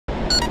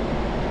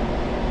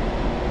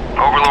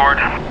Overlord,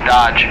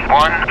 Dodge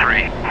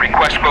 1-3.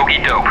 Request bogey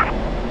dope.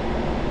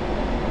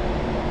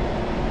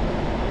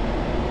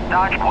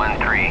 Dodge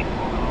 1-3.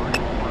 Overlord,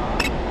 Bra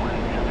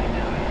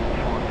 177,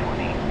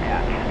 420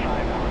 at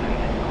 5,000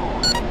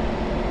 cold.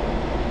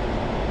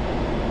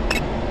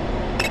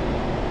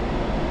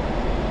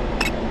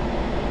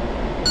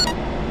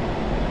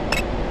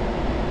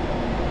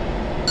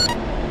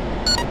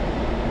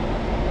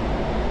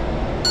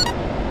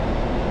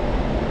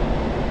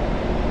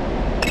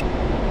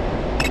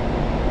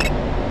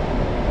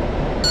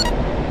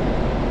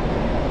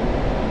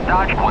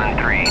 Dodge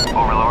 1-3,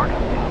 Overlord.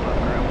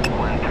 Group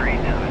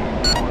 137,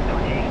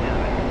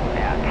 427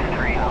 at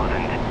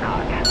 3,000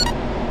 knots.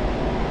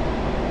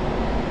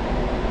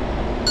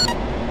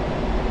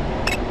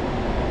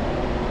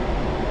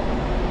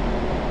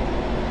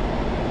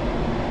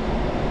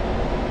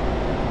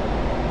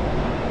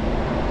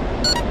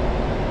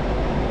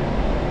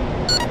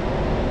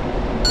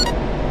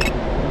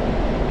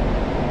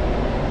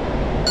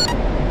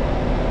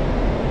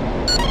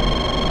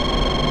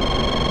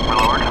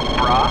 Overlord,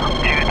 Bra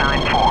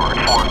 294,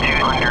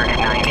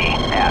 4290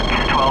 at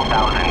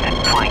 12,000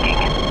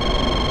 flanking.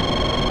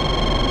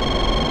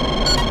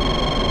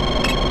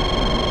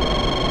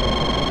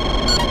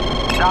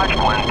 Dodge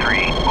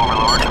 1-3,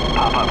 Overlord,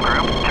 pop-up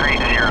group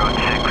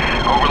 306.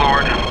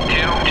 Overlord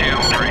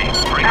 223.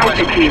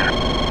 Request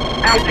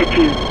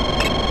Altitude.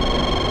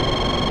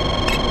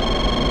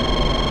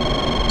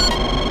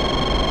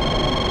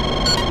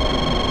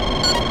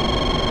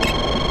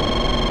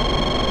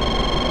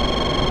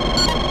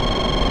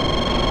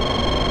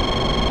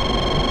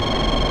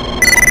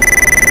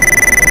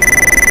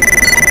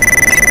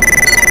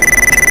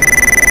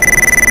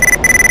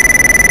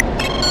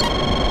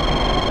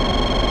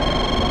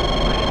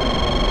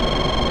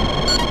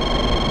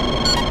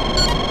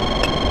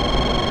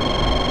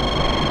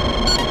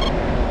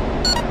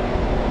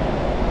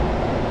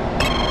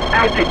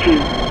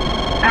 Altitude.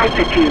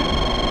 Altitude.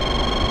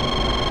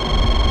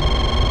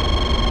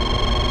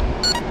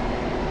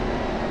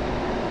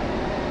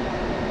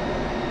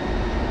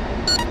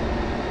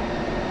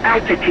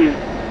 Altitude.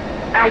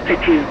 Altitude.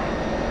 Altitude.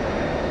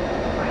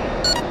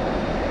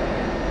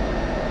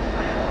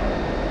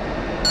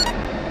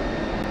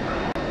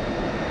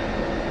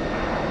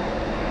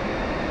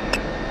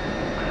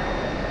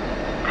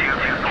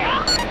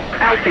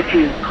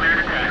 Altitude.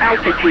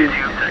 Altitude.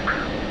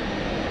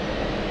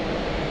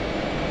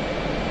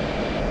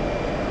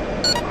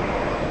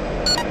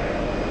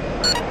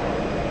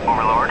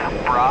 Overlord,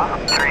 Bra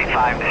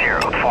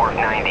 350,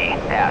 490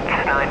 at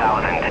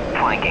 9,000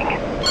 flanking.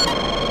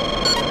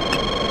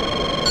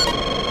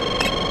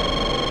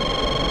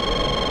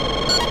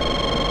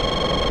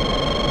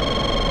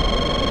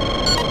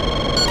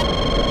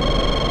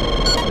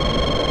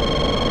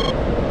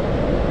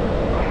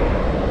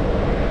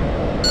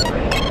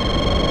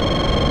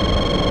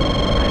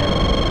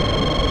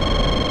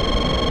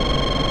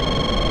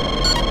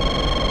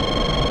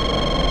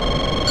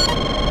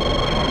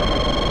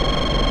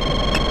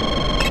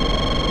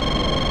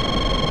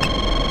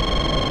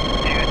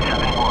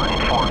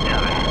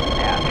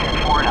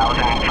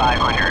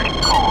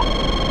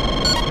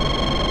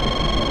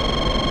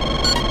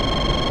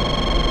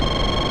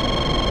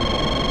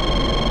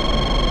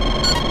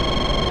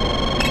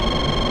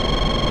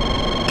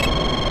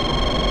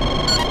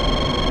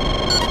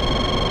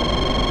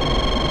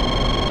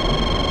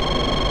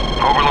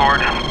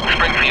 Overlord,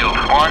 Springfield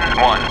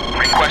 1-1.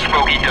 Request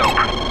bogey dope.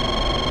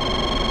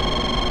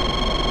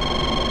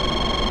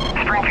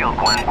 Springfield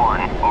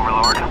 1-1.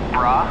 Overlord,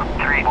 Bra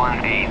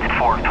 318,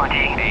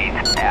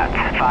 428 at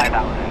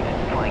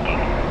 5,000 flanking.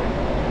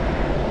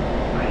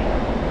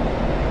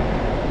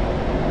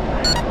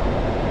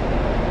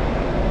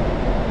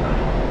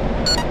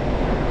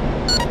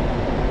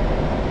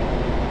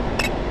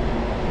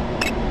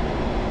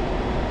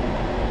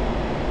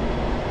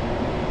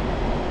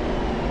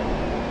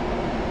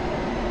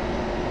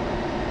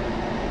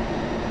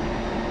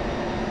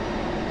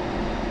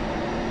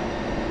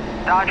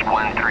 Dodge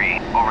 1-3,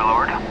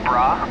 Overlord,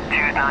 Bra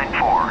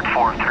 294,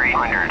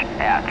 4300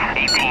 at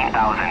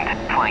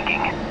 18,000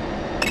 flanking.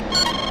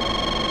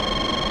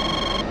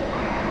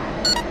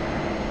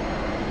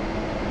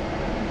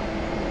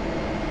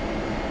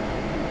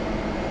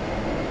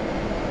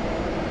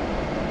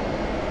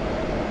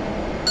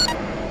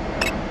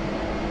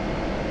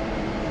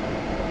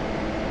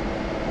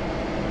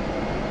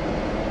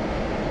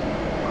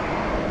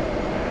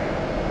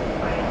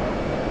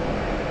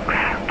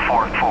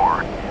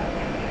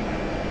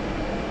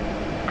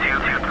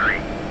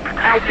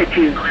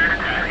 Altitude.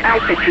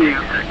 Altitude.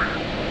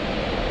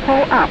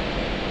 Pull up.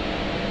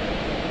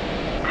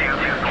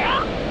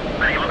 224.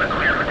 Regular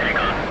clear for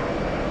takeoff.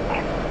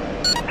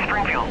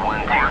 Springfield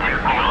 1-2,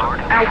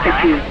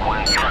 Altitude.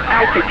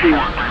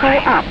 Altitude. Pull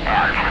up.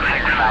 At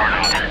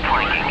 6,000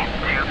 flanking.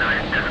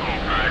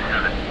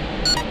 29.57.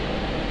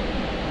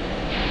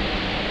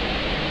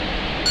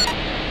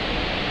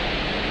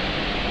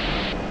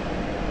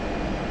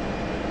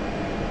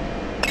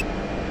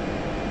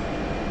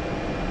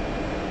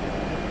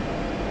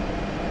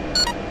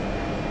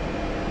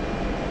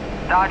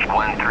 Dodge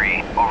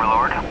 1-3,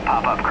 Overlord,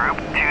 pop-up group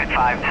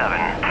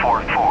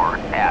 25744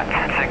 at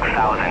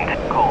 6,000,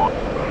 cold.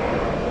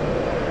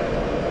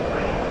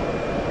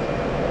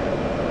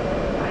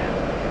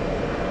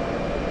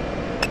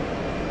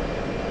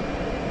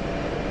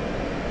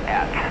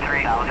 At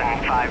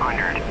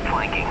 3,500,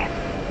 flanking.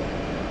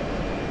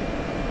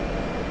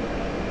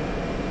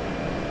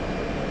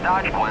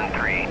 Dodge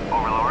 1-3,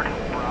 Overlord,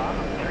 Bra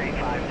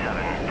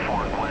 357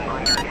 for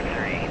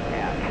 130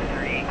 at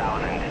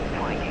 3,000,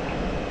 flanking.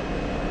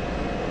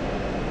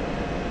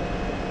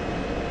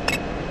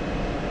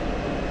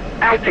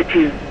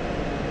 Altitude.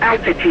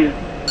 Altitude.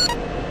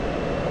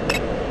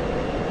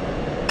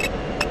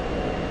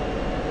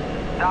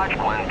 Dodge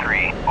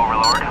 1-3,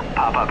 Overlord,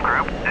 pop-up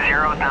group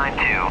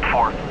 092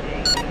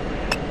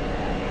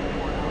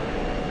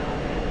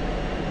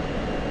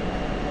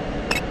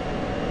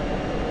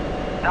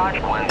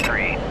 Dodge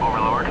 1-3,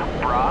 Overlord,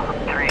 Bra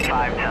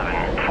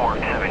 357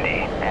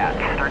 470 at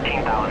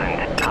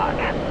 13,000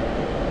 knots.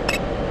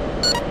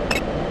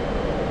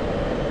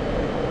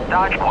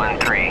 Dodge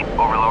 1-3,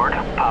 Overlord,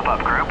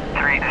 pop-up group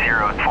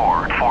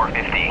 304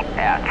 450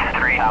 at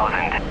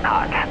 3,000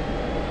 knots.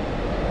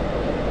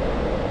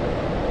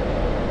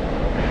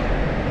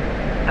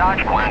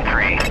 Dodge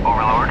 1-3,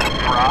 Overlord,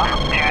 Bra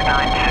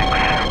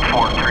 296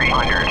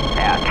 4300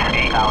 at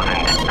 8,000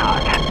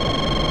 knots.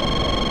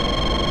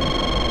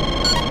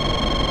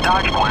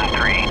 Dodge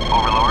 1-3,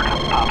 Overlord,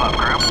 pop-up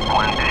group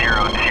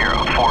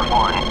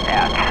 10041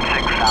 at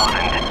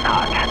 6,000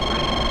 knots.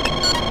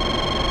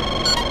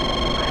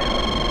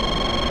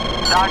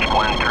 Dodge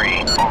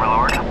 1-3,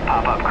 Overlord,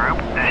 pop-up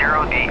group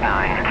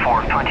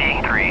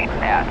 089423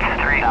 at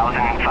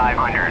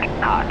 3,500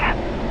 knots.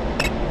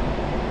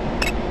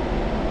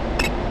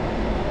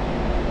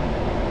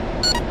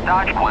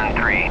 Dodge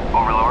 1-3,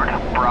 Overlord,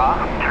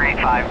 Bra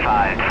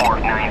 355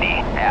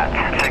 490 at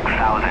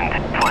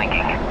 6,000,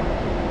 flanking.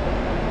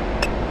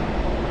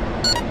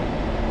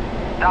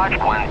 Dodge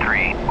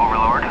 1-3,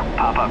 Overlord,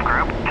 pop-up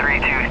group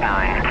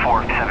 329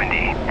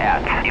 470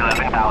 at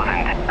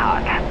 11,000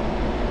 knots.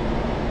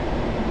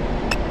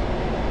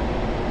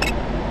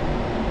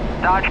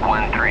 Dodge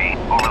 1-3,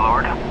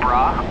 Overlord,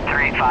 Bra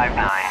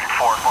 359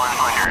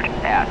 4100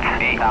 at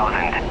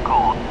 8,000,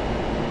 cold.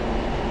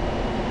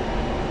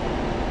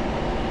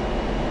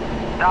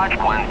 Dodge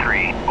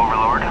 1-3,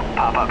 Overlord,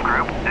 pop-up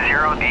group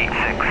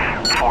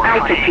 086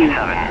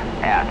 427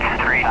 at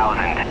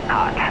 3,000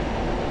 knots.